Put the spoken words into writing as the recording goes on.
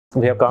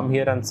We have come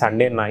here on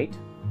Sunday night,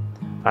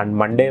 and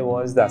Monday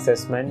was the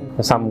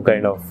assessment, some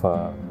kind of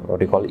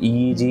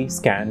EEG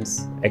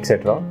scans,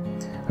 etc.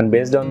 And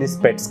based on this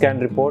PET scan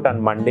report, on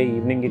Monday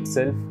evening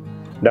itself,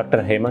 Dr.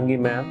 Hemangi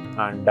ma'am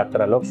and Dr.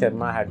 Alok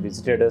Sharma had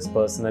visited us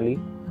personally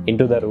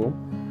into the room,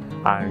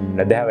 and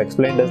they have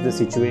explained us the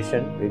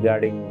situation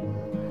regarding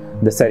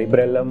the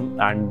cerebellum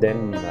and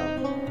then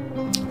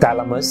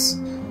thalamus,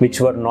 which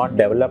were not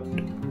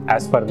developed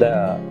as per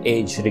the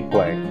age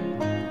required.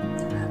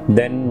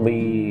 Then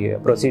we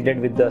proceeded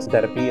with the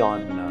therapy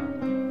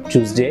on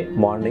Tuesday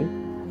morning,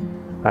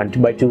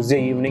 and by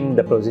Tuesday evening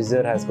the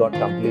procedure has got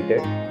completed,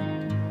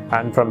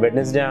 and from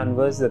Wednesday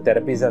onwards the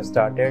therapies have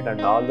started,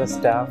 and all the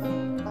staff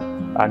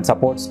and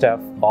support staff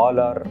all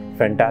are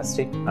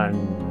fantastic,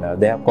 and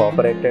they have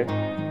cooperated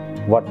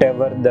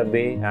whatever the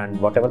way and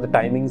whatever the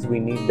timings we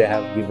need. They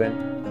have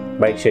given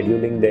by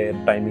scheduling their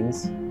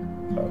timings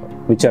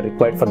which are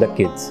required for the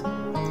kids.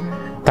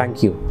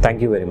 Thank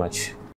you very much.